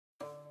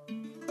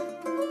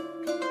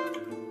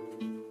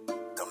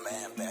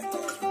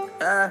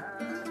Yeah.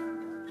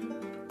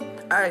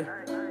 Hey.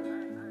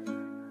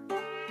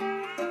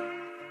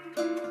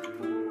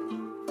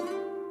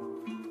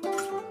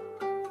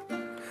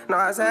 No,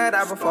 I said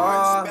that before.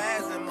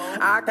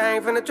 I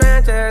came from the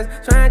trenches.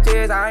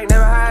 I ain't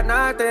never had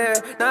nothing.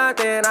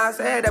 I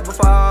said that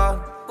before.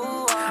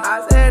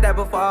 I said that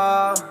before.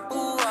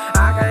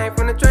 I came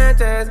from the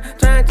trenches.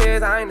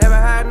 I ain't never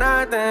had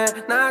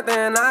nothing.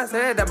 I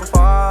said that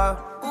before.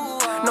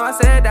 No, I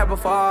said that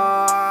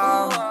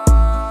before.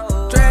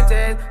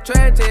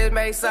 Trenches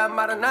made something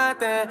out of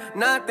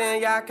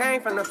nothing. Yeah, I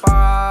came from the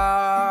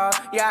fall.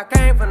 Yeah, I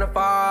came from the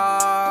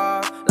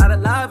fall. Lot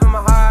of love in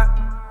my heart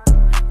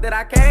that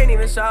I can't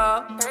even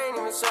show.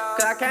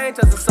 Cause I can't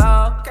trust a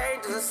soul.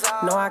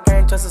 No, I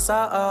can't trust a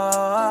soul.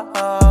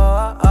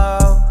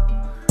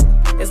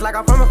 It's like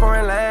I'm from a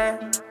foreign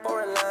land.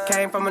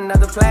 Came from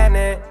another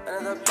planet.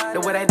 The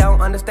way they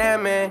don't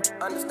understand me.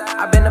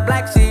 I've been the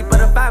black sheep of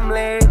the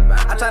family.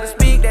 I try to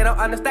speak, they don't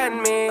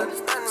understand me.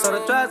 So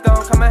the drugs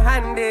gon' come in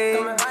handy.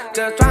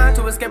 Just trying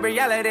to escape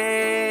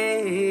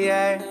reality,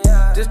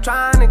 yeah. Just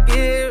trying to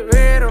get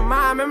rid of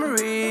my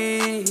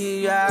memory,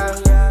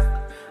 yeah.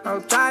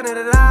 I'm trying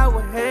it out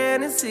with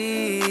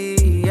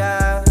Hennessy,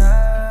 yeah.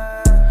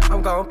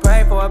 I'm gon'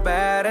 pray for a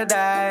better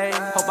day.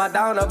 Hope I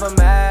don't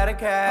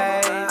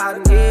over-medicate. I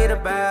need a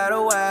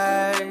better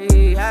way,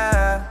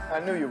 yeah. I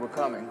knew you were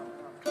coming,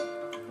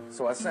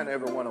 so I sent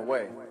everyone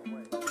away,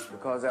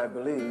 because I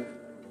believe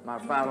my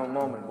final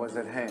moment was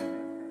at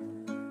hand.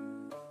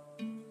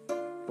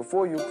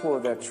 Before you pull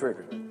that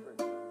trigger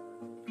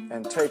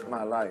and take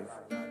my life,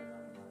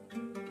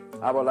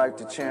 I would like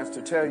the chance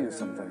to tell you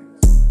some things.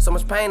 So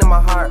much pain in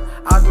my heart.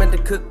 I was meant to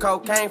cook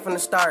cocaine from the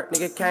start.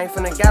 Nigga came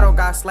from the ghetto,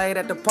 got slayed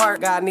at the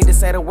park. God need to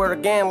say the word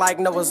again like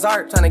Noah's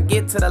Ark. Tryna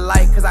get to the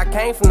light, cause I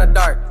came from the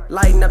dark.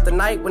 Lighting up the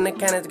night when the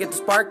cannons get to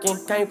sparking.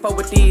 Can't fuck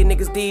with these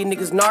niggas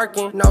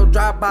narking. No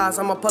drive-bys,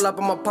 I'ma pull up,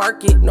 I'ma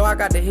park it. No, I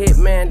got the hit,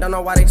 man, don't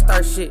know why they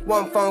start shit.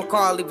 One phone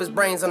call, leave his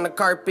brains on the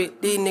carpet.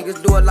 These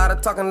niggas do a lot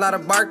of talking, a lot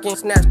of barking.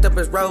 Snatched up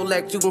his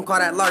Rolex, you can call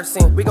that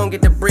larceny. We gon'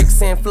 get the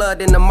bricks in,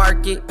 flood in the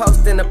market.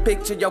 Posting a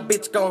picture, your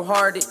bitch gon'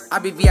 hard it. I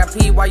be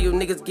VIP while you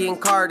niggas getting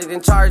carded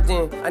and charged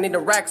in. I need a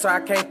rack so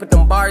I can't put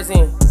them bars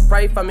in.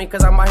 Pray for me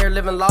cause I'm out here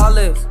living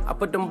lawless. I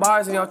put them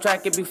bars in your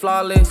track, it be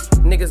flawless.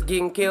 Niggas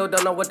getting killed,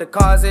 don't know what the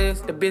cause is.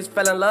 The bitch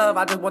fell in love,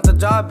 I just want the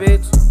job,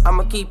 bitch.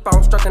 I'ma keep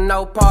on strucking,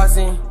 no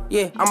pausing.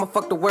 Yeah, I'ma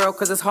fuck the world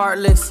cause it's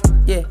heartless.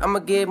 Yeah, I'ma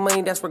get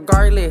money, that's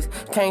regardless.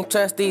 Can't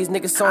trust these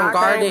niggas, so I'm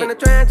guarded. I came from the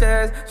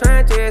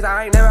trenches,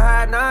 I ain't never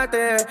had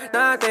nothing.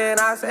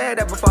 I said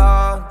that before.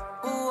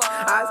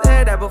 I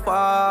said that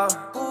before.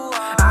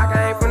 I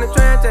came from the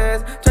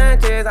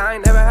trenches, I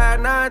ain't never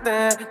had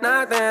nothing.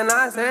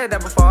 I said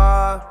that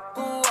before.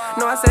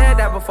 No, I said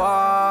that before.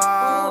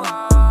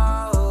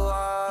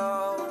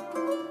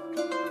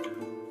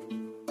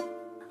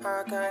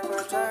 I came from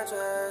the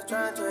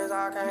trenches, I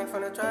came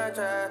from the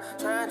trenches.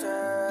 I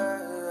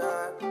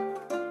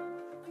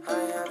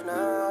ain't have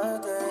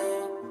nothing.